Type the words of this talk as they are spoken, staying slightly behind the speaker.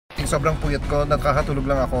sobrang puyat ko, nakakatulog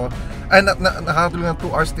lang ako. Ay, nakakatulog ng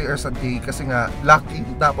 2 hours, 3 hours a day kasi nga, lucky.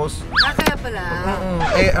 Tapos, kaya pala.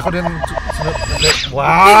 Ako din,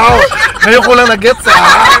 wow! Ngayon ko lang na-gets,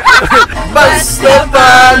 ha? Basta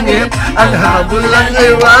pangit, ang habol lang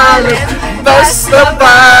ay wallet. Basta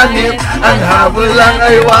pangit, ang habol lang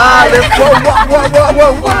ay wallet.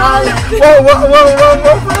 Wallet.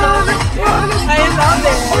 I love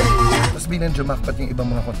it. Bilang jumakpat yung ibang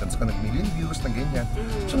mga contents ko, nag-million views, na ganyan.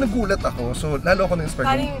 So nagulat ako, so lalo ako na-inspired.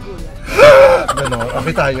 Paano yung gulat? Gano'n,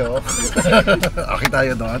 okay tayo. Okay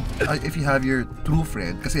tayo doon. If you have your true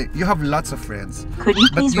friend, kasi you have lots of friends. Could you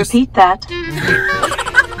please repeat that?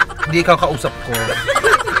 Hindi ikaw kausap ko.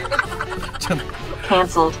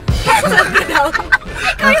 Cancelled.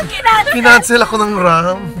 Kinancel ako ng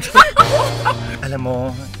RAM. Alam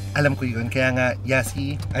mo, alam ko yun. Kaya nga,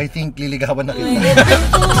 Yassi, I think liligawan na kita.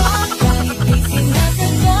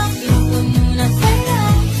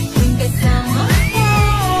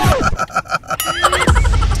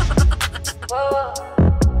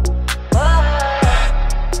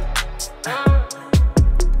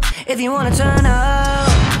 If you wanna turn up,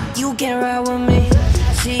 you can ride with me.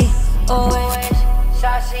 See, always,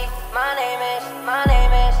 Sassy. My name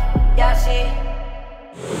is Yassi.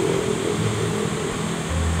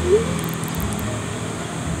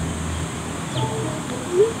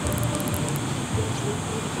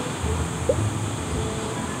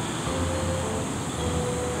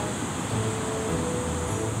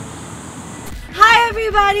 Hi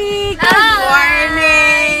everybody! Good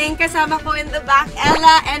morning! Kasama ko in the back,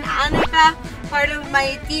 Ella and Annika, part of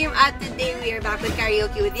my team, at today we are back with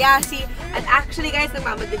Karaoke with Yassi. At actually guys,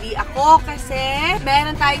 nagmamadali ako kasi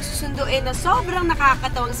meron tayong susunduin na sobrang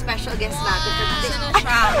nakakatawang special guest natin for today. Sino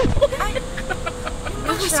siya?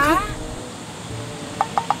 Ano siya?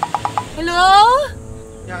 Hello?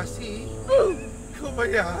 Yassi? Ikaw ba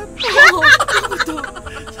yan?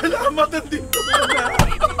 Salamat, nandito ka na.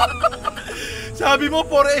 Sabi mo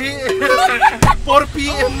 4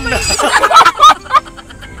 p.m. na.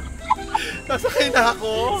 Sasakay na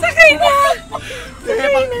ako. Sakay na!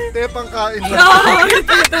 Tepang kain na. Oo,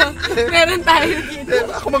 dito. Meron tayo dito.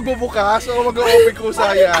 Ako magbubukas o mag-open ko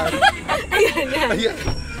sa yan. Ayan yan. Ayan.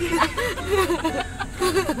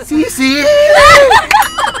 Sisi!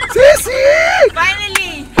 Sisi!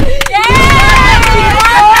 Finally!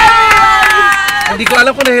 Hindi ko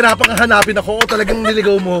alam kung nahihirapan kang hanapin ako o talagang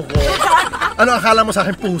niligaw mo ko. Ano akala mo sa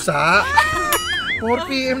akin, pusa? 4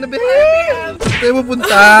 p.m. na, babe! Tayo mo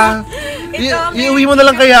punta. Iuwi mo na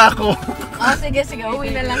lang kaya ako. Oh, sige,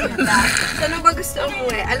 uwi na lang kita. Saan ba gusto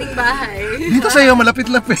umuwi? Aling bahay? Dito sa'yo,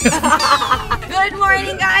 malapit-lapit. Good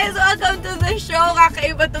morning guys! Welcome to the show!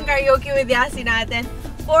 Kakaiba tong Karaoke with Yassi natin.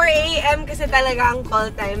 4 a.m. kasi talaga ang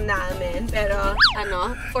call time namin. Pero,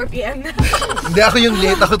 4 p.m. na. Hindi ako yung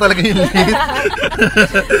late, ako talaga yung late.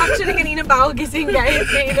 Actually, kanina pa ako gising guys.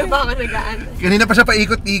 Kanina pa ako nag-aantay. Kanina pa siya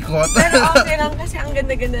paikot-ikot. Pero okay lang kasi ang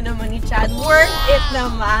ganda-ganda naman ni Chad. Worth it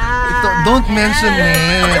naman! Don't mention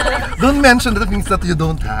it. Don't mention the things that you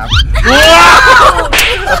don't have.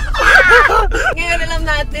 Ngayon alam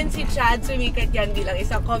natin si Chad, sumikat yan bilang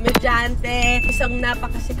isang komedyante, isang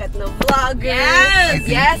napakasikat na vlogger.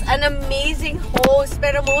 Yes, an amazing host.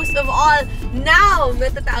 Pero most of all, now,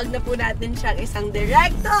 natatawag na po natin siyang isang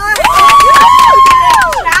director.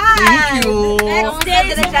 Chad! Thank you!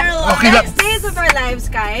 Next days of our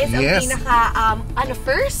lives, guys. Yes. Ang pinaka,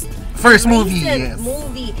 First movie, yes.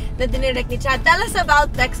 Movie na dinirect ni Chad. Tell us about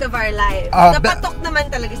Decks of Our Lives. Napatok naman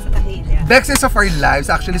talaga sa takilya. Decks of Our Lives,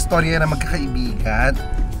 actually story yan na magkakaibigan.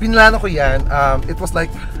 Pinlano ko yan, it was like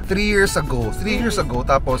 3 years ago. 3 years ago,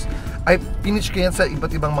 tapos I pinitch ko yan sa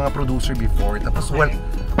iba't ibang mga producer before. Tapos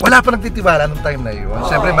wala pa nagtitiwala nung time na yun.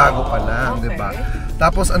 Siyempre bago pa lang, di ba?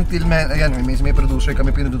 Tapos until may producer kami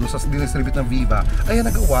pinududusa sa distribute ng Viva. Ayan,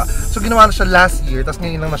 nagawa. So ginawa na siya last year, tapos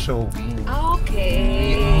ngayon lang na-showing.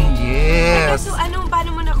 Okay. Yes. So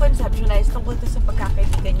paano mo na-conceptualize tungkol to sa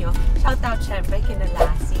pagkakaibigan nyo? Shout out syempre kina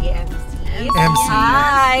Yassi, MC.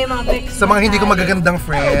 Hi, mga Bix. Sa mga hindi ko magagandang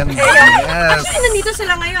friends. Yes. Actually, nandito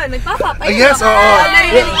sila ngayon. Nagpapapay. Yes, oo.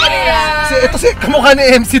 Ito si kamukha ni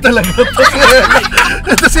MC talaga.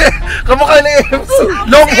 Ito si kamukha ni MC.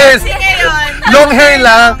 Long hair. Long hair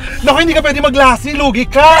lang. Naku, hindi ka pwede maglasi. Lugi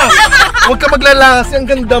ka. Huwag ka maglalasi. Ang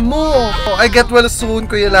ganda mo. I get well soon,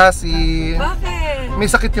 Kuya Lassie. Bakit? May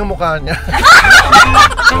sakit yung mukha niya.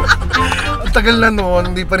 Ang tagal na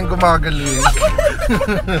noon, hindi pa rin gumagaling.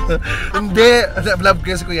 Hindi, love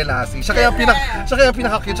ko si Kuya Lassie. Siya kaya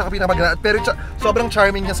pinaka-cute, siya pinaka-maganda. Pero sobrang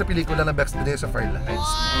charming niya sa pelikula na Best Days of Our Lives.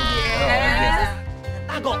 Yes.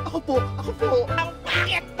 Ako po. Ang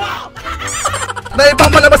bakit po? Na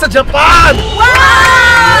ipapalabas sa Japan!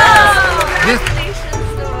 Wow!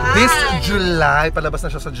 July, palabas na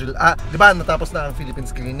siya sa July. Di ba, natapos na ang Philippine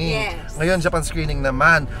screening. Yes. Ngayon, Japan screening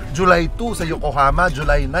naman. July 2 sa Yokohama,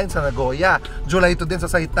 July 9 sa Nagoya, July 2 din sa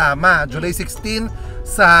Saitama, July 16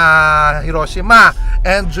 sa Hiroshima,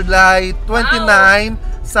 and July 29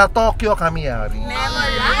 sa Tokyo, Kamiyari.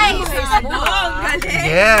 Memorize! Galing!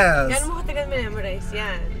 Yes! Yan mo katagal memorize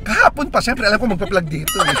yan. Kahapon pa, syempre alam ko magpa-plug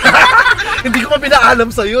dito. Hindi ko pa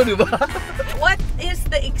pinaalam sa'yo, di ba? What is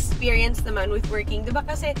the experience naman with working? Diba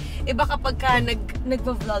kasi iba kapag ka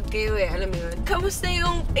nagpa-vlog kayo alam mo yun. Kamusta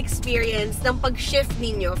yung experience ng pag-shift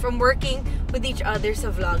ninyo from working with each other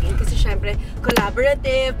sa vlogging? Kasi syempre,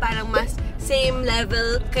 collaborative, parang mas same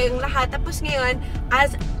level kayong lahat. Tapos ngayon,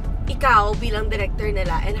 as ikaw bilang director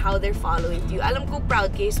nila and how they're following you. Alam ko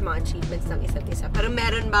proud kayo sa mga achievements ng isa't isa. Pero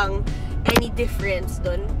meron bang any difference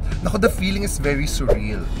dun? Naku, the feeling is very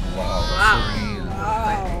surreal. Wow. Surreal.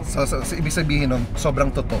 Wow. So, ibig sabihin nun,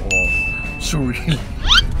 sobrang totoo. Surreal.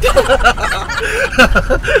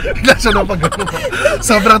 Bigla siya nung pag-ano.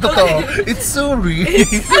 Sobrang totoo. It's surreal.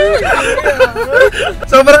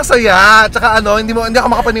 Sobrang saya. Tsaka hindi ako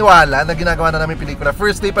makapaniwala na ginagawa na namin pelikula.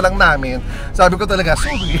 First day pa lang namin, sabi ko talaga,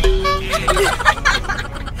 surreal.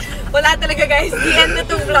 Wala talaga guys, the end na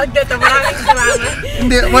itong vlog na ito. Maraming salamat.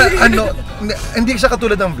 Hindi siya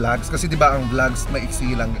katulad ng vlogs kasi 'di ba ang vlogs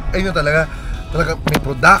maiksi lang. Ayun talaga may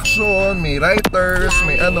production, may writers,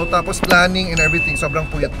 may tapos planning and everything. Sobrang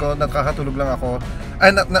puyat ko, nakakatulog lang ako.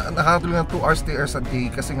 Ay, nakakatulog ng 2 hours, 3 hours a day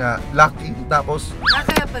kasi nga lucky. Tapos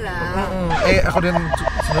kaya pala. Ako din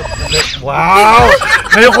wow!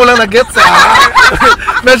 Ngayon ko lang na-gets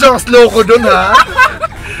Medyo slow ko dun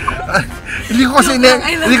Hindi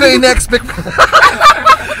ko ina-expect.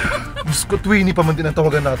 Diyos ko, Twinnie pa man din ang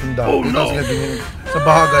tawagan natin dati. Kasi ganyan, sa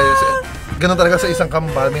bagay, ganun talaga sa isang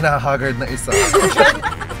kambal, may nahahagard na isa.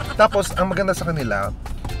 Tapos, ang maganda sa kanila,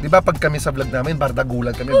 di ba pag kami sa vlog namin,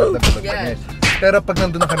 bardagulan kami. Pero pag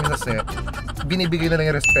nandun na kami sa set, binibigay na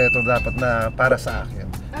lang yung respeto dapat na para sa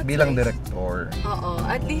akin. Bilang director. Oo,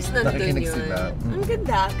 at least nandun nakikinig yun. Sila. Ang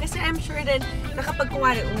ganda, kasi I'm sure din na kapag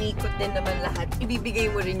kumari umikot din naman lahat, ibibigay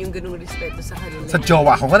mo rin yung ganung respeto sa kanila. Sa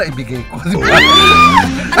jowa ko nga na ibigay ko, di ba?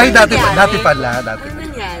 Ay, dati pala. Ano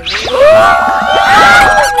nangyari?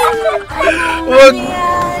 Wag!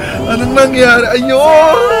 Anong nangyari?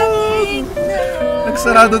 Ayun!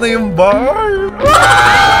 Nagsarado na yung bar!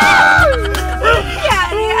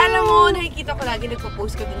 Nakikita ko lagi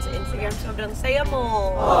nagpo-post ka dun sa Instagram. Sobrang saya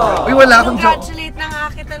mo. Uy, wala akong jowa. Congratulate na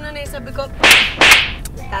nga kita nun Sabi ko,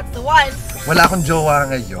 that's the one. Wala akong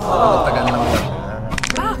jowa ngayon. Tagal lang wala.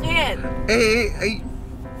 Bakit?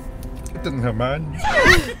 Ito naman.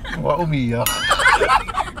 Umiyak.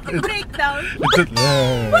 Breakdown.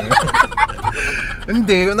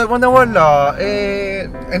 Hindi, nawala.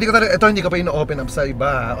 Hindi ko pa ino-open up sa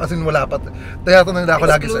iba. Kasi wala pa. Tinatanong nila ako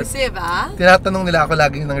lagi exclusive, Tinatanong nila ako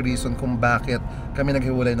lagi ng reason kung bakit kami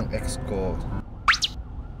naghiwalay ng ex ko.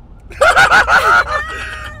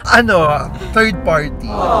 Third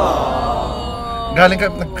party. Galing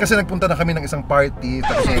kasi nagpunta na kami ng isang party,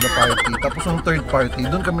 tapos tapos yung third party,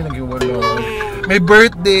 doon kami naghiwalay. May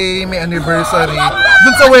birthday, may anniversary,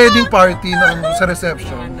 doon sa wedding party sa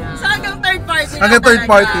reception. So hanggang third party lang. Hanggang third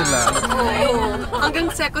party lang. Hanggang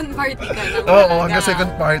second party ka na. Oo, hanggang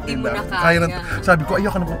second party lang. Sabi ko,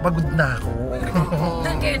 ayoko na, pagod na ako.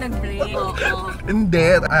 Doon kayo nag-break. Hindi,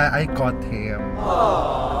 I caught him.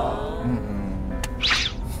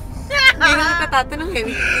 Hindi na natatanong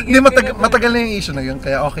Hindi, matagal na yung issue na yun,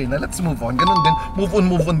 kaya okay na, let's move on. Ganun din,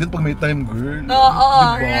 move on din pag may time, girl.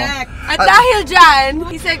 Oo, diba? At dahil dyan,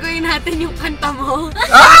 iseguin natin yung kanta mo.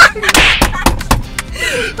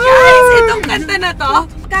 Guys, itong kanta na to,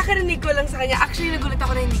 kakarinig ko lang sa kanya. Actually, nagulat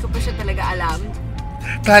ako na hindi ko pa siya talaga alam.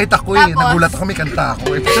 Kahit ako nagulat ako, may kanta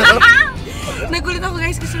ako Nagulat ako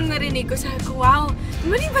guys kasi nung narinig ko, sabi ko, wow,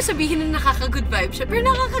 mali ba sabihin na nakaka-good vibe siya? Pero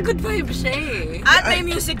nakaka-good vibe siya At may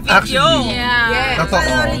music video. Actually, yes. totoo.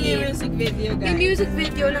 Yung music video, guys. Yung music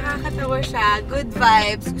video, nakakatawa siya. Good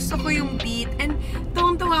vibes. Gusto ko yung beat. And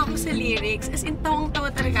tawang-tawa ako sa lyrics. As in,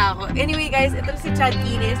 tawang-tawa talaga ako. Anyway guys, ito si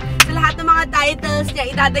Kinis. Sa lahat ng mga titles niya,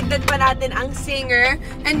 idadagdag pa natin ang singer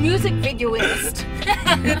and music videoist.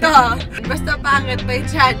 Ito, basta pangit pa yung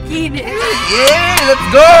Kinis. Yeah! Let's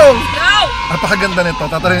go! Go! Napakaganda nito.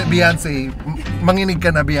 Tatara Beyonce. Manginig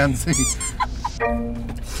ka na, Beyonce.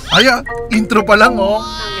 Intro pa lang, Ang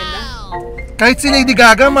ganda. Kahit si Lady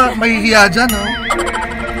Gaga, mahihiya dyan,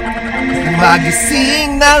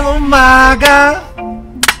 Magising ng umaga,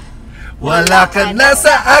 wala ka na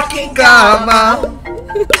sa aking kama.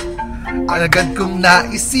 Agad kong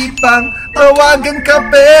naisipang tawagan ka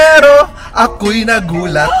pero ako'y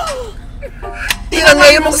nagulat.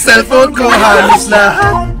 Tinangay mong cellphone ko halos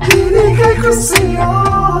lahat. ibibigay ko sa'yo.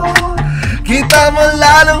 Kita mo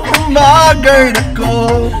lalong umagard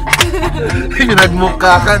ako.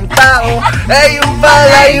 Nagmukha kang tao, yung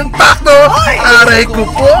pala yung takto. Aray ko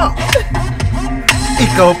po.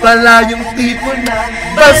 Ikaw pala yung tipo na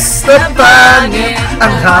basta pangit,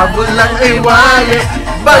 ang habol lang ay wallet.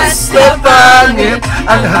 Basta pangit,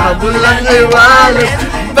 ang habol lang ay wallet.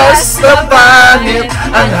 Basta pangit,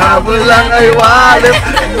 ang habol lang ay wallet.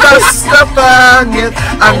 Basta pangit,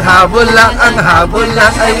 ang habol lang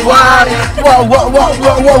ay wallet. Wow, wow, wow,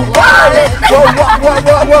 wow, wow, wallet. Wow, wow, wow,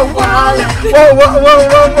 wow, wow, wallet. Wow, wow, wow,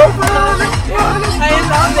 wow, wow, wallet. I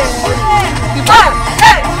love it. Diba?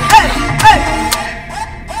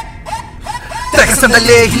 Teka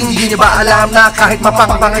sandali, hindi niyo ba alam na kahit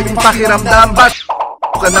mapangpangay yung pakiramdam, ba't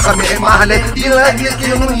ka na kami ay mahalin? Di na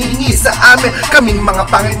kayo nang hihingi sa amin. Kaming mga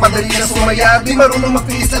pangit madali na sumaya, di marunong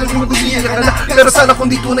magtiis na nagmumudulihan ka na. Pero sana kung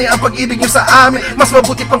di tunay ang pag-ibig niyo sa amin, mas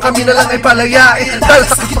mabuti pang kami na lang ay palayain. Dahil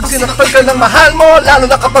sa kapag sinaktan ka ng mahal mo, lalo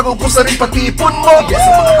na kapag upos na rin patipon mo.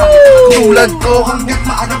 Tulad ko, hanggang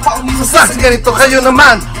maaga pa umiwas sa ganito kayo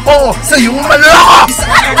naman. Oo, sa iyong maloko!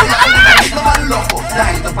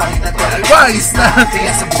 Wise na,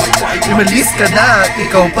 imalis ka na.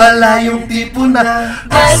 Ikaw pala yung tipo na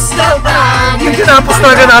basta ba. Yung tinapos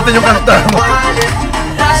talaga natin yung kanta mo.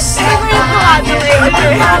 Basta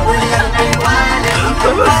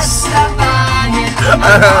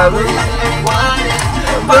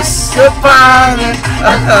pangit,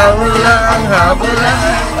 ang habol lang.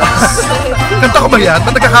 Kanta ko ba yan?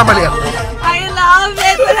 Ba't nagkakamali ako? I love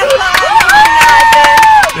it!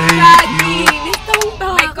 Thank you.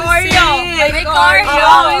 May choreo! May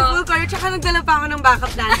choreo! May full choreo. Tsaka nagdala pa ako ng backup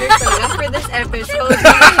dancers talaga for this episode.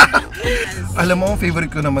 Alam mo, ang favorite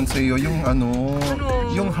ko naman sa iyo, yung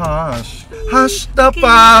yung hash. Hash na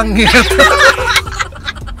pangit.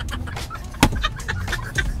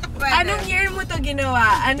 Anong year mo to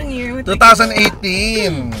ginawa?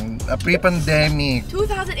 2018. Pre-pandemic.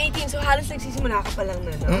 2018, so halos nagsisimula ka pa lang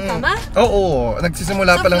nun, no? Tama? Oo,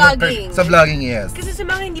 nagsisimula Sa pa lang vlogging. sa vlogging, yes. Kasi sa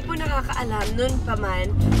mga hindi po nakakaalam, nun pa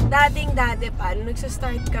man, dating-dati pa, nung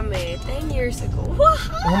nagsa-start kami, 10 years ago. Wow!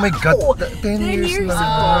 Oh my God, 10 years na.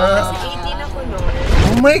 ago. Kasi 18 ako nun.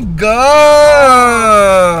 Oh my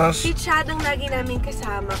gosh! Si Chad ang lagi namin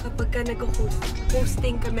kasama kapag ka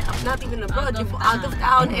nag-hosting kami, not even abroad, out of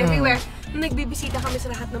town, everywhere. Nung nagbibisita kami sa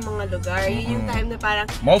lahat ng mga lugar, yun yung time na parang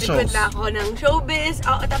nagpunta na ako ng showbiz,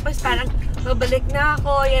 tapos parang babalik na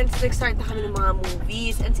ako, yan, so nag-start na kami ng mga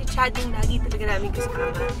movies, and si Chad yung lagi talaga namin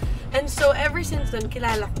kasama. And so, ever since nun,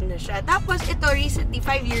 kilala ko na siya. Tapos, ito, recently,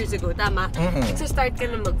 5 years ago, tama? Nagsa-start ka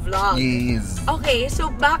na mag-vlog. Yes. Okay, so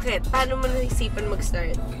bakit? Paano mo naisipan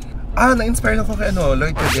mag-start? Na-inspire ako kay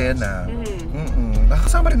Lloyd Cadena.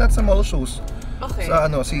 Nakakasama rin natin sa mall shows. Okay. Sa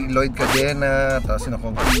si Lloyd Cadena, tapos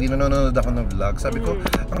hindi nanonood ako ng vlog. Sabi ko,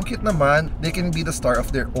 ang cute naman, they can be the star of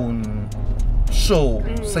their own show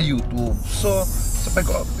sa YouTube. So, sabi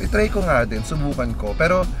ko, itry ko nga din, subukan ko.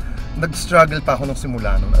 Pero, nag-struggle pa ako nung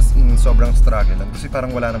simula nun, as in, sobrang struggle lang. Kasi parang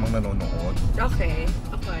wala namang nanonood. Okay.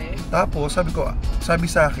 Tapos, sabi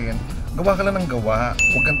sa akin, gawa ka lang ng gawa,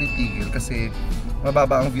 huwag kang titigil kasi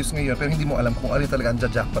mababa ang views ngayon, pero hindi mo alam kung alin talaga ang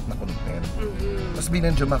jackpot na content. Tapos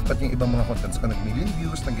binang-jackpot yung ibang mga contents ko, nag-million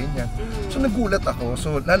views, na ganyan. So nagulat ako,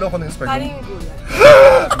 so lalo ako na-inspire. Paano yung gulat?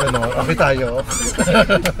 Gano'n, okay tayo.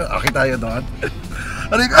 Okay tayo doon.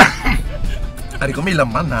 Ari ko, may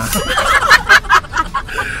laman ha.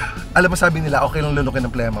 Alam mo, sabi nila, okay lang lulukin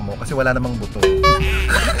ng plema mo kasi wala namang buto.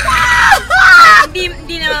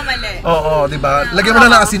 Hindi naman mali. Oo, di ba? Lagyan mo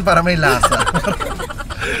na ng asin para may lasa.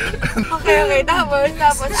 Okay. Tapos,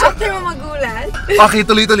 after mo magulat. Okay,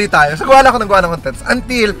 tuloy-tuloy tayo. So, gawa ng contents.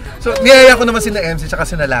 Until, so, niyaya ko naman sina MC tsaka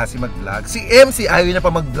sina Lassie mag-vlog. Si MC, ayaw niya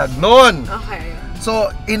pa mag-vlog noon. Okay.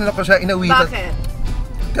 So, inano ko siya, inawitan. Bakit?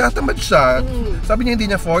 Tatamad siya. Sabi niya hindi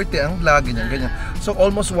niya forte ang vlog, ganyan. So,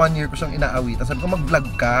 almost 1 year ko siyang inaawitan. Sabi ko, mag-vlog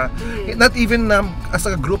ka. Not even as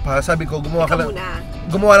a group ha. Sabi ko,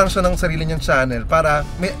 gumawa lang siya ng sarili niyang channel para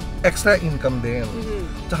may extra income din.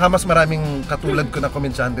 Tsaka mas maraming katulad ko na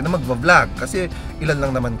komensyante na mag-vlog kasi ilan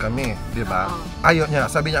lang naman kami, di ba? Ayaw niya,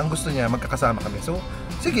 sabi niya ang gusto niya magkakasama kami. So,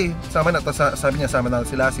 sige, sama na. Sabi niya, sama na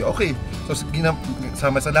si Lassie. Okay. So,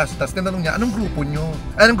 sama sa Lassie. Tapos tinanong niya, anong grupo nyo?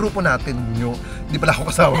 Anong grupo natin nyo? Di pala ako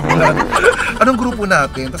kasama mo lang. Anong grupo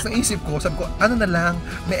natin? Tapos naisip ko, sabi ko, ano na lang,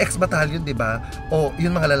 may X-Battalion, di ba? O,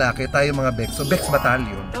 yun mga lalaki, tayo mga Bex. So, Bex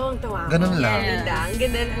Battalion. Tawang-tawa. Ganun lang. Ang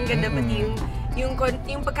ganda pati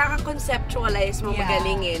yung pagkaka-conceptualize mo,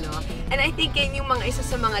 magaling eh, no? And I think yun yung mga isa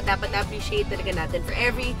sa mga dapat appreciate talaga natin for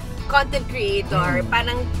every content creator,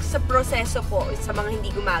 parang sa proseso po, sa mga hindi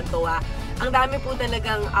gumagawa, ang dami po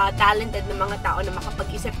talagang talented na mga tao na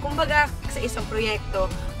makapag-isip. Kumbaga, sa isang proyekto,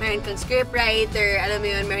 meron kang scriptwriter, alam mo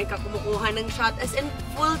yun, meron kang kumukuha ng shot, as in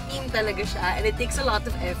full team talaga siya, and it takes a lot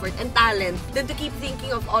of effort and talent then to keep thinking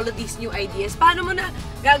of all of these new ideas. Paano mo na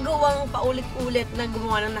gagawang paulit-ulit na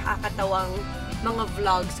gumawa ng nakakatawang mga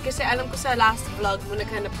vlogs? Kasi alam ko sa last vlog mo,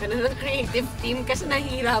 naghanap ka na ng creative team kasi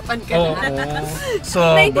nahihirapan ka na.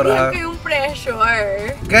 Naintindihan ko yung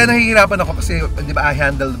pressure. Kaya nahihirapan ako kasi, di ba, I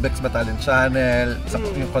handle the Bex Battalion channel, sa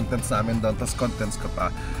yung contents namin doon, tapos contents ko pa.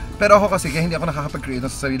 Pero ako kasi, kaya hindi ako nakakapag-create ng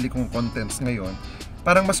sarili kong contents ngayon,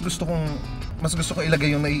 parang mas gusto ko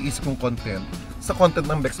ilagay yung naiisip kong content sa content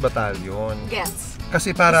ng Bex Battalion. Yes.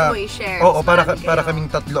 Kasi para, i-share. oo, para kaming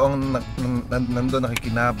tatlo ang nandoon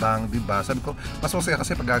nakikinabang, di ba? Sabi ko, mas masaya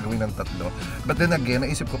kasi pag gagawin ng tatlo. But then again,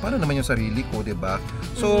 naisip ko, paano naman yung sarili ko, di ba?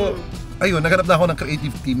 So, ayun, naghanap na ako ng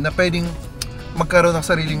creative team na pwedeng magkaroon ng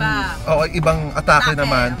sariling, ibang atake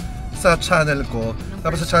naman sa channel ko,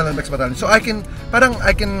 tapos sa channel Bex Battalion. So, I can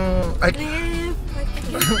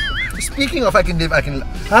speaking of I can live, I can...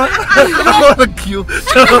 Ha? Ako nag-cue.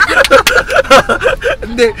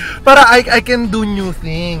 Hindi. Para I can do new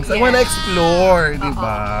things. I wanna explore, di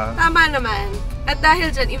ba? Tama naman. At dahil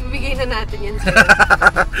dyan, ibibigay na natin yan sa'yo.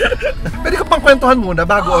 Pwede ko pang kwentuhan muna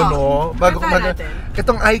bago bago natin.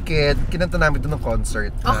 Itong iKid, kinanta namin doon ng concert.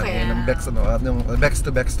 Okay. Ng Bex, yung Bex to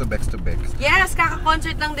Bex to Bex to Bex. Yes,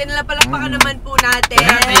 kaka-concert lang din. Palakpakan naman po natin.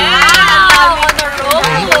 Wow! On the road!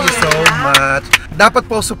 Thank you so much. Dapat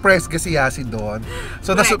po surprise kasi Yassi doon.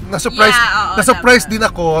 So na-surprise din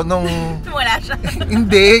ako nung Wala siya.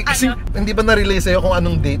 hindi kasi hindi ba na-release sa'yo kung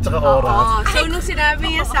anong date tsaka oras? So nung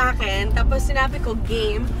sinabi niya sa akin, tapos sinabi ko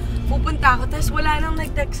game, pupunta ako, tapos wala nang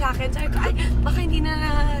nag-text sa akin. Sabi ko, ay, baka hindi na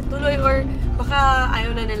natuloy or baka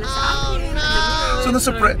ayaw na nila sa akin. So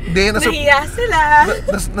Nahiya sila.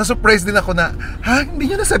 na-surprise din ako na, ha?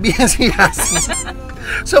 Hindi nyo nasabihan si Yassi.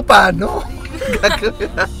 So paano?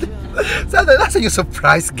 Gagawin natin. Sana nasa yung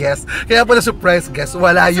surprise guest. Kaya pala surprise guest,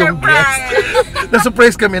 wala yung guest.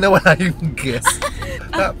 Na-surprise kami na wala yung guest.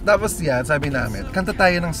 Tapos yan, sabi namin, kanta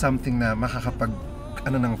tayo ng something na makakapag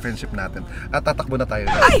ng friendship natin. At tatakbo na tayo.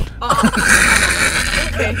 Ay!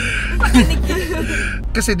 Okay.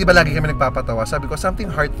 Kasi di ba lagi kami nagpapatawa? Sabi ko, something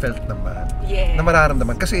heartfelt naman. Yeah. Na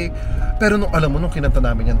mararamdaman. Kasi, pero nung alam mo, nung kinanta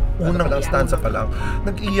namin yan, unang stanza pa lang,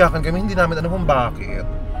 nag-iiyakan kami, hindi namin alam kung bakit.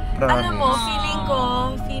 Promise. Alam mo,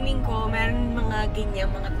 feeling ko, meron mga ganyan,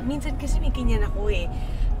 minsan kasi may ganyan ako eh.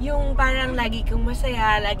 Yung parang lagi kang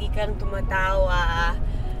masaya, lagi kang tumatawa.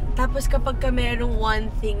 Tapos kapag ka merong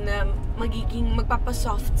one thing na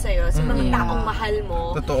magpapasoft sa'yo sa mga taong mahal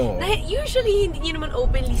mo. Totoo. Na usually, hindi nyo naman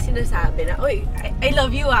openly sinasabi na, oy, I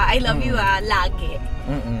love you lagi.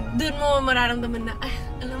 Doon mo mararamdaman na,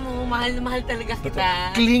 alam mo, mahal na mahal talaga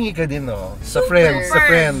kita. Clingy ka din, no? Sa Super.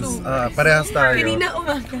 friends. Parehas tayo. Kanina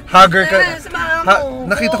umaga. Hugger ka.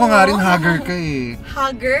 Nakita ko nga rin Oo. hugger ka eh.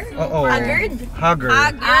 Hugger? Oo. Haggard? Hugger.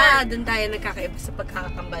 Doon tayo nagkakaiba sa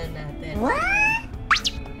pagkakakambal natin. Ha?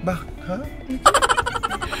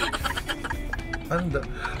 Anda.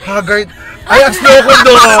 Haggard. Ay, ang slow ko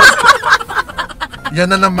doon. Yan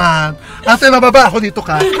na naman. Ate, mababa ako, dito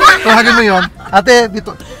ka. Tawagin mo yon. Ate,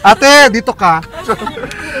 dito ka.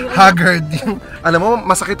 Haggard. Alam mo,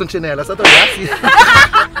 masakit yung tsinelas. Ito, Yassi.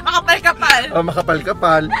 Makapal-kapal.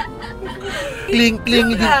 Makapal-kapal.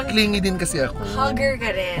 Clingy din kasi ako. Hugger ka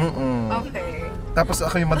rin? Okay. Tapos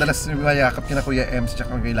ako yung madalas mayakap kina Kuya Ems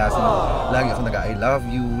tsaka kay Lassie. Lagi ako nag-I love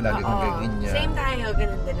you, lagi ako nag-ganyan. Same tayo,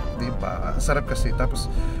 ganun din ako. Diba? Ang sarap kasi.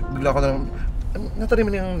 Tapos bigla ko na lang, natari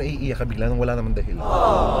mo yung naiiyak ka bigla nang wala naman dahil.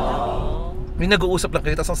 May nag-uusap lang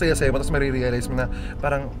kayo, tapos ang saya-saya mo, tapos marirealize mo na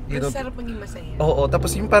parang, Sarap maging masaya. Oo,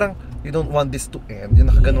 tapos yung parang, you don't want this to end.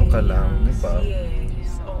 Yung nakaganong ka lang, diba?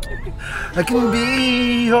 Yes. I can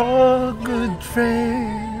be your good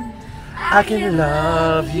friend. I can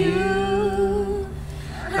love you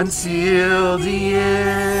until the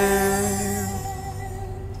end.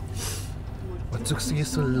 What took you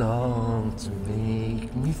so long to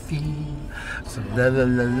make me feel so la la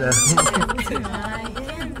la la? I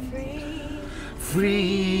am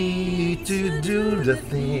Free to do the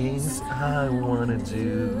things I wanna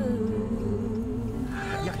do.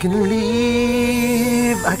 I can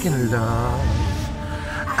live, I can love,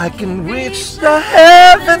 I can reach the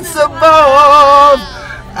heavens above.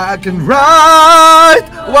 I can write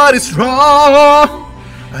what is wrong.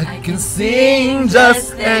 I can sing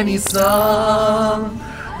just any song.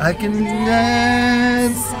 I can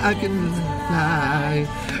dance, I can fly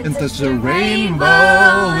and touch the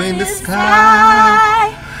rainbow in the sky.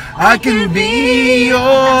 I can be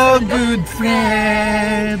your good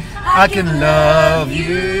friend. I can love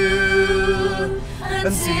you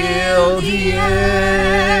until the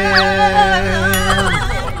end.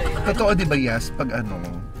 Totoo, di ba, Yas? Pag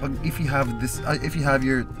if you have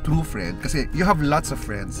your true friend, kasi you have lots of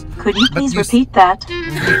friends. Could you please repeat that?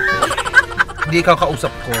 Hindi ikaw kausap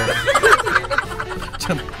ko.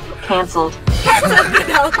 Cancelled.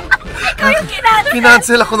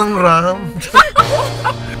 Kinancel ako ng RAM.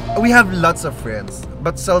 We have lots of friends,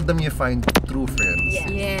 but seldom you find true friends.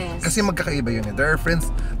 Yes. Kasi magkakaiba yun eh. There are friends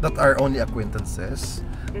that are only acquaintances.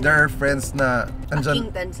 There are friends na andyan...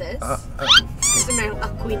 Acquaintances? Kasi merong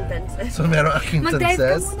acquaintances. So merong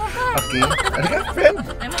acquaintances. Okay. Halika, friend.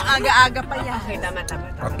 Ay, mga aga-aga pa yan. Okay, tama.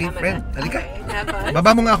 Okay, friend. Halika. Okay, tapos? Baba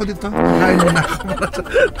mo nga ako dito. Kain mo na ako.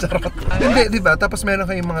 Charot. Hindi, di ba? Tapos meron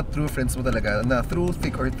kayong mga true friends mo talaga na through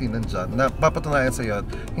thick or thin nandyan na papatunayan sa'yo,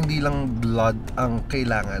 hindi lang blood ang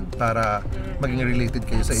kailangan para maging related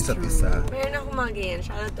kayo sa isa't isa. Meron ako mga ganyan.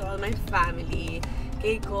 Shout out to all my family.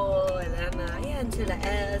 Keiko, Alana, ayan sila,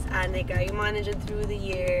 Els, Anika, yung mga nandiyan through the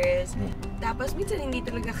years. Tapos minsan hindi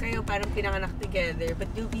talaga kayo parang pinanganak together, but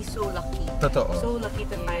you'll be so lucky. Totoo. So lucky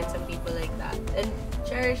to find some people like that. And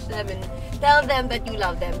cherish them and tell them that you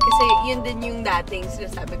love them. Kasi yun din yung dating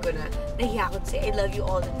sinasabi ko na nahiya ko to say I love you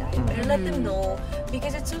all the time. Pero let them know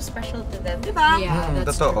because it's so special to them, di ba? Yeah,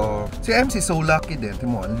 that's Totoo. Si MC so lucky din.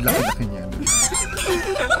 Timo, ang laki-laki niya.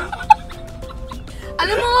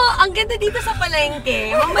 Alam mo, ang ganda dito sa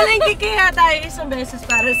palengke. Mamalengke kaya tayo isang beses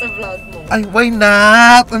para sa vlog mo. Ay, why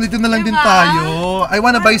not? Nandito na lang din Diba? tayo. I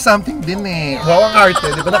wanna buy something din eh. Wow, ang arte,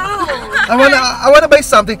 di ba? Wow. I wanna buy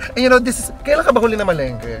something. And you know, kailan ka ba huli na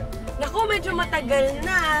malengke? Naku, medyo matagal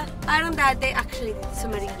na. Parang dati, actually, dito sa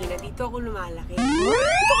Marikina, dito ako lumalaki. Dito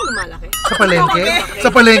ako lumalaki? Sa palengke? Sa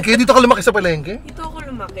palengke? Dito ka lumaki sa palengke? Dito ako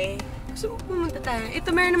lumaki. Gusto mo pumunta tayo?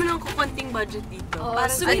 Ito, meron naman akong konting budget dito. Oh,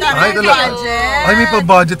 Parang sweet. Ay, talaga. Ay, may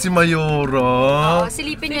pa-budget si Mayora.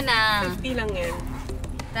 silipin nyo na. 50 lang yan.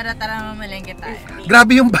 Tara, mamalengke tayo.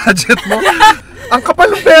 Grabe yung budget mo. Ang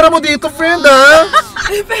kapal ng pera mo dito, friend, ha?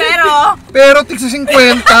 Pero tigsa 50.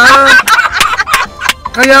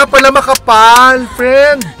 Kaya pala makapal,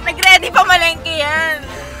 friend. Nag-ready pa malengke yan.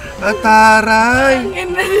 Ataray. Ang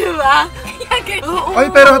ganda, di ba? Oo.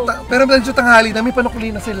 Ay, pero medyo tanghali na, may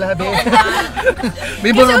panukuli na sila, be.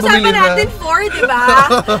 May Kasi mga bumili usapan na. natin 4, di ba?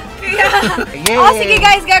 Kaya, Yeah. sige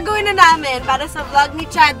guys, gagawin na namin para sa vlog ni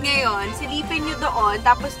Chad ngayon. Silipin nyo doon,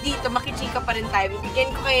 tapos dito makichika pa rin tayo.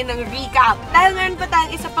 Bibigyan ko kayo ng recap. Dahil meron pa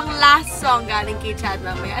tayong isa pang last song galing kay Chad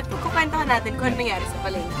mamaya. At pagkukwentuhan natin kung ano nangyari sa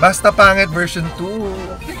palengke. Basta pangit version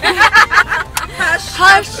 2.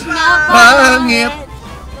 Hush na Pangit.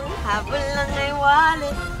 Habol lang ay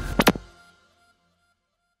wallet.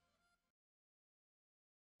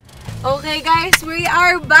 Okay guys, we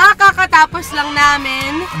are back. Kakatapos lang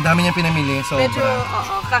namin. Ang dami niya pinamili, Medyo,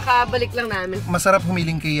 sobra. kakabalik lang namin. Masarap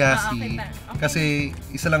humiling kay Yassi. Okay. Kasi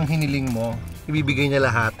isa lang hiniling mo, ibibigay niya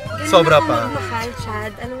lahat. Sobra pa. Mahal, Chad.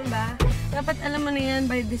 Alam mo ba? Dapat alam mo na yan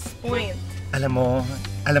by this point. Alam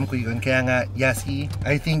ko yun. Kaya nga, Yassi,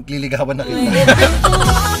 I think liligawan na kita.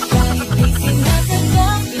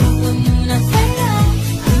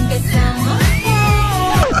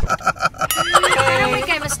 Pero may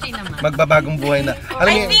chemistry naman. Magbabagong buhay na.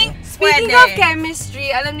 Alam niyo, Speaking of chemistry,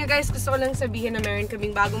 alam nyo guys, gusto ko lang sabihin na meron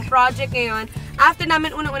kaming bagong project ngayon. After namin,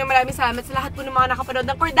 unang-unang maraming salamat sa lahat po ng mga nakapanood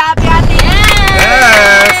ng Cordabe atin.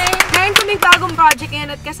 yes! Meron kaming bagong project ngayon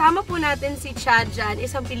at kasama po natin si Chad dyan,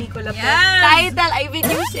 isang pelikula po. Yes! Title ay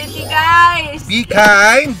Video City, guys! Be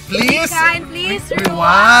kind, please! Be kind, please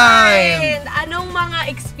Rewind! Anong mga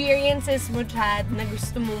experiences mo, Chad, na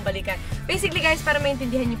gusto mong balikan? Basically, guys, para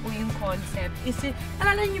maintindihan niyo po yung concept, is,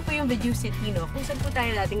 alala niyo po yung Video City, no? Kung saan po tayo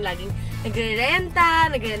dating laging nagrerenta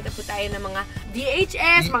po tayo ng mga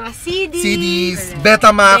VHS, mga CDs,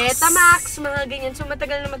 Betamax. mga ganyan. So,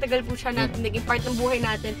 matagal na matagal po siya natin, naging part ng buhay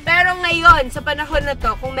natin. Pero ngayon, sa panahon na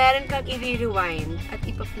to, kung meron kang i-rewind at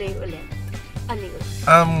ipa-play ulit, ano yun?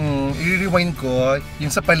 I-rewind ko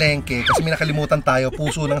yung sa palengke kasi may nakalimutan tayo,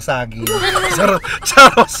 puso ng saging.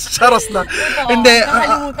 Charos na. Hindi,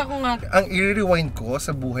 Nakalimutan ko nga. ang i-rewind ko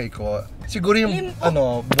sa buhay ko, siguro yung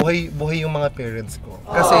buhay yung mga parents ko.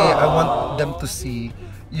 Kasi I want them to see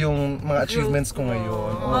yung mga achievements ko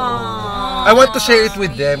ngayon. I want to share it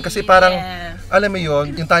with them kasi parang alam mo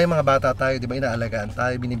yun, yung tayo mga bata tayo, di ba, inaalagaan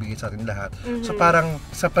tayo, binibigay sa atin lahat. So parang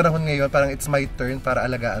sa panahon ngayon, parang it's my turn para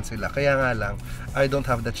alagaan sila. Kaya nga lang, I don't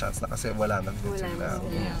have the chance na kasi wala na din sila.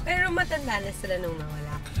 Pero matanda na sila nung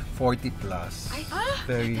nawala. 40 plus.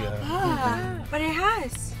 Very young.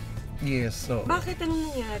 Parehas. Yes, so. Bakit? Anong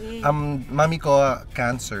nangyari? Mami ko,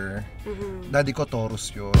 cancer. Daddy ko, Taurus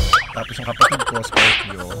yun. Tapos yung kapatid ko,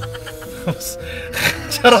 Scorpio.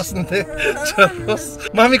 Charos, hindi. Charos.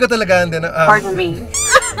 Mami ko talaga, hindi na. Pardon me.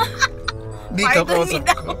 Di ka kausap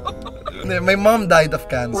ko. My mom died of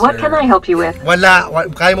cancer. What can I help you with? Wala.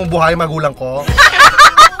 Kaya mong buhay magulang ko?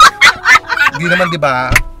 Hindi naman, di ba?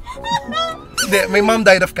 Hindi, my mom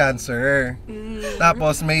died of cancer.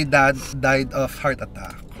 Tapos, my dad died of heart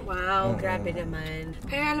attack. Wow, grabe naman.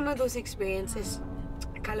 Pero alam mo, those experiences,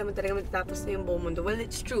 akala mo talaga matatapos na yung buong mundo. Well,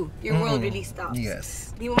 it's true. Your world really stops.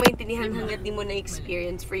 Yes. Di mo maintindihan hanggat di mo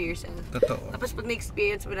na-experience for yourself. Totoo. Tapos pag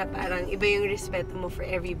na-experience mo na parang iba yung respeto mo for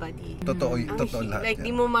everybody. Totoo lahat Like,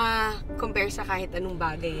 di yan. mo ma-compare sa kahit anong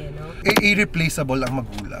bagay, no? Irreplaceable ang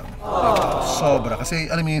magulang. Sobra.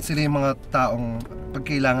 Kasi alam mo yun, sila yung mga taong pag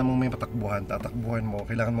kailangan mong may patakbuhan, tatakbuhan mo,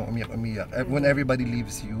 kailangan mong umiyak-umiyak. When everybody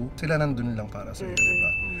leaves you, sila nandun lang para sa'yo, diba?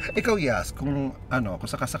 Ikaw, Yas, kung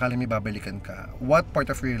sakasakali may babalikan ka, what part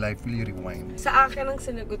of your life will you rewind? Sa akin ang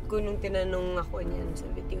sinagot ko nung tinanong ako niyan sa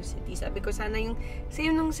Video City, sabi ko sana yung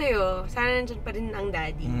same nung sa'yo, sana nandiyan pa rin ang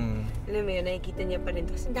daddy. Alam mo yun, nakikita niya pa rin.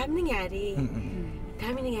 Tapos ang dami nangyari.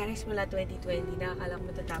 Dami nangyari simula 2020, nakakala ko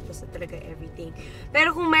matatapos na talaga everything.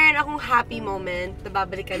 Pero kung mayroon akong happy moment na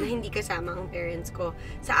babalikan na hindi kasama ang parents ko,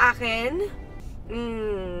 sa akin,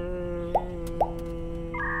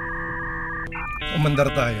 Umandar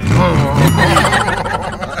tayo.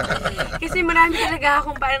 kasi marami talaga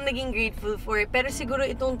akong parang naging grateful for. Pero siguro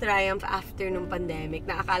itong triumph after nung pandemic,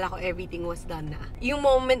 na akala ko everything was done na. Yung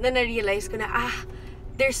moment na na-realize ko na,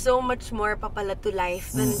 there's so much more pa pala to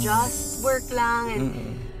life than just work lang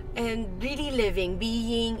and really living,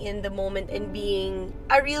 being in the moment and being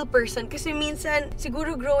a real person. Kasi minsan,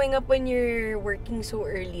 siguro growing up when you're working so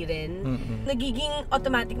early rin, nagiging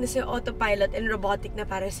automatic na sa'yo autopilot and robotic na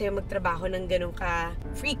para sa'yo magtrabaho ng ganun ka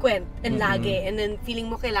frequent and lagi. And then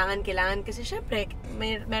feeling mo kailangan kasi syempre,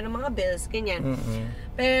 meron mga bills, ganyan.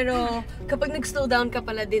 Pero kapag nag-slow down ka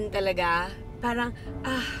pala din talaga, parang,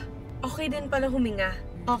 okay din pala huminga.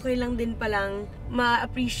 Okay lang din palang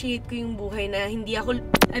ma-appreciate ko yung buhay na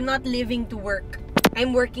I'm not living to work.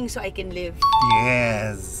 I'm working so I can live.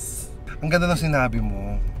 Yes. Ang ganda ng sinabi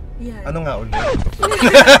mo. Yeah. Ano nga ulit?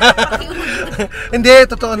 Hindi,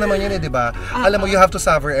 totoo naman yun di ba? Alam mo, you have to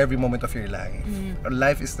savor every moment of your life.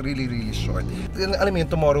 Life is really, really short. Alam mo yun,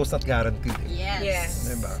 tomorrow is not guaranteed.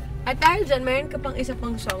 Yes. Di ba? At dahil dyan, mayroon ka pang isa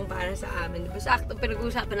pang song para sa amin. Diba? Sakto,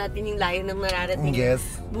 pinag-uusapan natin yung layo ng nararating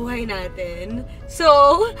buhay natin. So,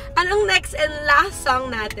 anong next and last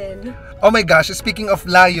song natin? Oh my gosh, speaking of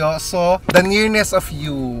layo, so, The Nearness of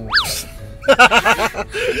You.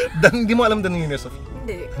 Hindi mo alam The Nearness of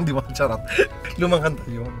You? Hindi mo, charot. Lumang kanta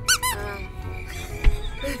yun.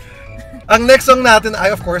 Ang next song natin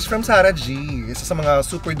ay of course from Sarah G. Isa sa mga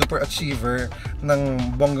super duper achiever ng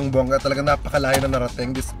bonggang-bongga. Talaga napakalayo na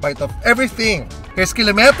narating despite of everything. Here's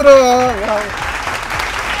Kilometro! Wow!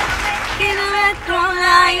 Kilometro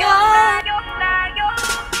layo!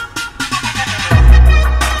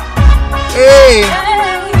 Hey!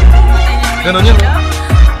 Ganon yun, no?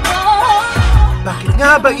 Bakit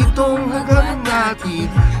nga ba itong hanggang natin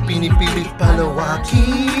pinipilit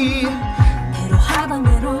palawakin? Pero habang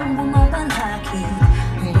merong bumabalaki,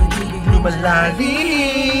 Hindi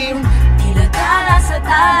lumalalim, tila tala sa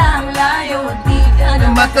talang layo at di ka na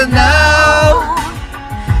matanaw,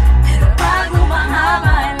 Pero pag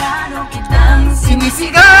humahaba, lalo kitang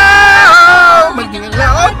sinisigaw, maging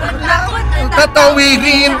laot at laot ang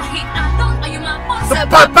tatawirin, kahit andong ay umapos sa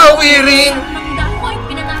papawirin, ng dako'y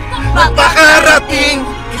pinangako magpakarating,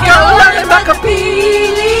 ikaw lang ay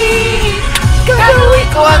makapili. Gagawin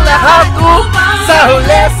ko ang lahat upang sa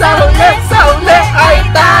huli, sa huli, sa huli ay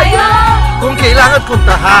tayo. Kung kailangan kong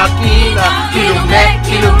tahakin ang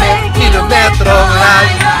kilometrong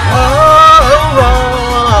layo.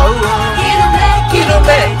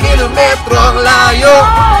 Kilometrong layo.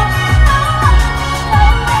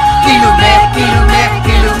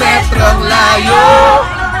 Kilometrong layo.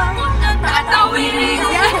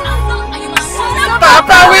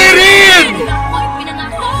 Papawirin!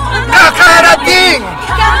 Kakarating!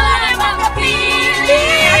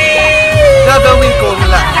 Gagawin kong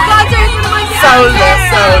lahat. Sa huli,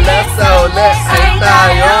 sa huli, sa huli ay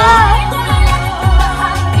tayo.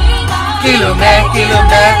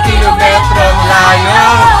 Kilometrong layo.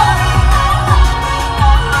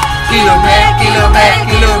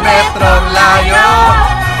 Kilometrong layo.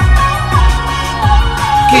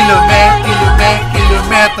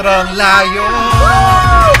 Kilometrong layo.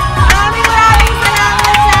 Maraming salamat sa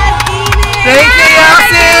Kinis! Thank you,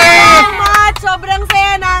 Yassi! So much! Sobrang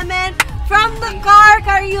saya namin. From the car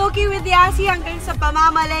Karaoke with Yassi hanggang sa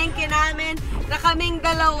pamamalengke namin na kaming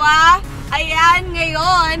dalawa. Ayan,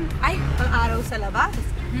 ngayon, ay, ang araw sa labas.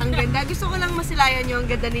 Ang ganda. Gusto ko lang masilayan yung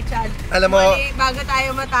ganda ni Chad. Alam mo, bago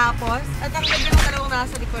tayo matapos. At ang ganda ng dalawang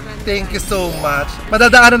nasa likuran. thank you so much.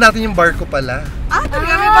 Madadaanan natin yung barko pala.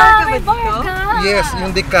 Talaga may barka ba dito? Yes,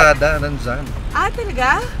 yung dekada nandyan.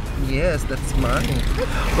 Talaga? Yes, that's mine.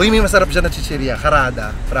 Uy, may masarap dyan na chichirya.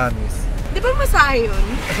 Karada, promise. Di ba masahe yun?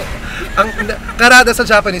 Ang karada sa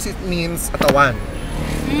Japanese, it means katawan.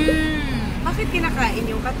 Bakit kinakain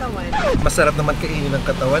yung katawan? Masarap naman kainin ng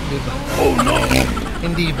katawan, di ba? Oh no!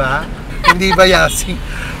 Hindi ba? Hindi ba, Yassi?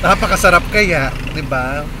 Napakasarap kaya, di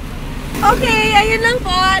ba? Okay, ayun lang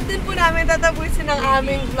po. At dun po namin tatapusin ang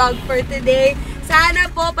aming vlog for today.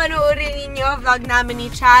 Sana po panoorin ninyo vlog namin ni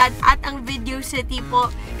Chad at ang Video City po.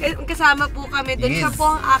 Kasama po kami dun. Yes. Siya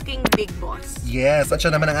po ang aking big boss. Yes, at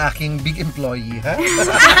siya naman ang aking big employee, ha?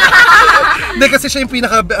 Hindi, kasi siya yung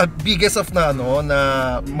pinaka-biggest of na, ano, na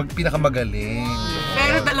pinakamagaling.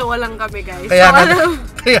 Pero dalawa lang kami, guys. Kaya So, nga, alam,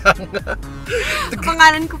 kaya nga. ang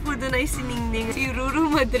pangalan ko po dun ay si Ningning. Si Ruru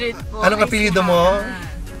Madrid po. Anong ay apelido si mo?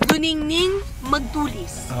 Duningning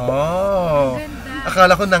Magtulis. Oh,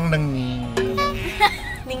 akala ko nang ning.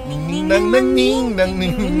 Ningning Nang ning.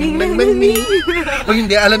 O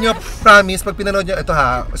hindi, alam nyo, promise, pag pinanood nyo, ito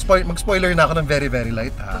ha, mag-spoiler na ako ng very, very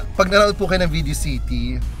light ha. Pag nanood po kayo ng Video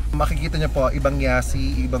City, makikita nyo po, ibang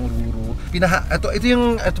Yassi, ibang Ruru.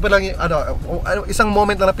 Ito pa lang yung, isang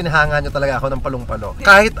moment lang na pinahanga nyo talaga ako ng palong-palo.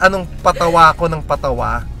 Kahit anong patawa ko ng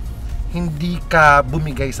patawa, hindi ka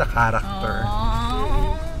bumigay sa character.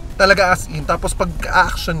 Talaga as in. Tapos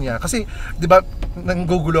pag-action niya, kasi, di ba,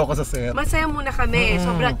 nanggugulo ako sa set. Masaya muna kami.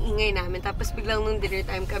 Sobrang ingay namin. Tapos biglang nung dinner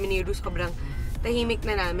time kami ni Rus, sobrang tahimik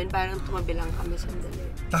na namin. Parang tumabi lang kami sandali.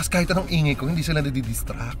 Tapos kahit anong ingay ko, hindi sila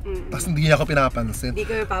nadidistract. Tapos hindi niya ako pinapansin. Hindi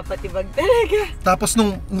kami papatibag talaga. Tapos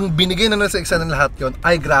nung binigay na sa isa ng lahat yon,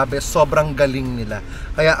 ay grabe, sobrang galing nila.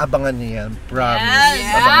 Kaya abangan niyo yan. Promise.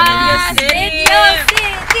 Yes. Abangan niyo yan. Video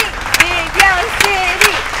City! Video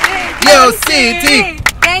City! Yo, City!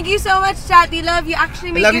 Thank you so much, Chad. We love you.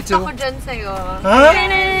 Actually, may I love gift you too. ako dyan sa'yo. Ha?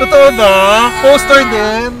 Totoo ba? Poster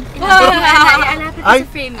din? Hanapin Ay, sa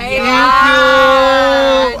frame. Ayan. thank you!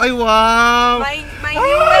 Ay, wow! My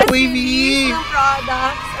newest wavy. release ng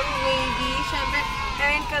products, ang wavy. Siyempre,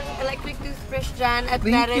 meron kang electric toothbrush dyan at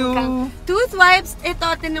Thank meron you. kang tooth wipes. Ito,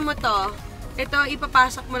 tinan mo to. Ito,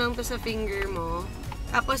 ipapasok mo lang to sa finger mo.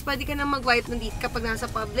 Tapos, pwede ka na mag-wipe ng teeth kapag nasa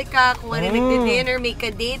public ka. Kung ano nagdi-dinner, may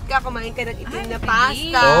ka-date ka, kumain ka ng itim na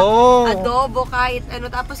pasta, adobo, kahit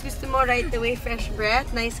ano. Tapos, gusto mo right away, fresh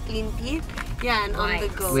breath, nice clean teeth. Yan, on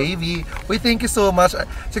the go. Wavy. Uy, thank you so much.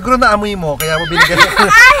 Siguro naamoy mo, kaya mo binigyan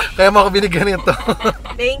kaya mo ako binigyan nito.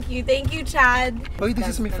 Thank you, Chad. Uy,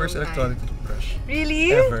 this is my first electronic toothbrush.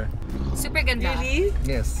 Really? Ever. Super ganda. Really?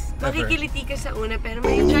 Yes, ever. Makikiliti ka sa una, pero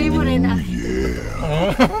may enjoy mo rin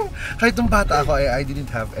Kahit nung bata ako, I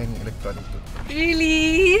didn't have any electronic toothbrush.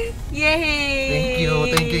 Really? Yay!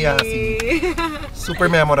 Thank you, Yassi. Super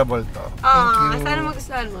memorable to. Thank you. Sana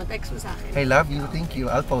magustuhan mo. Text mo sa akin. I love you, thank you.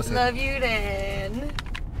 I'll post it. Love you rin.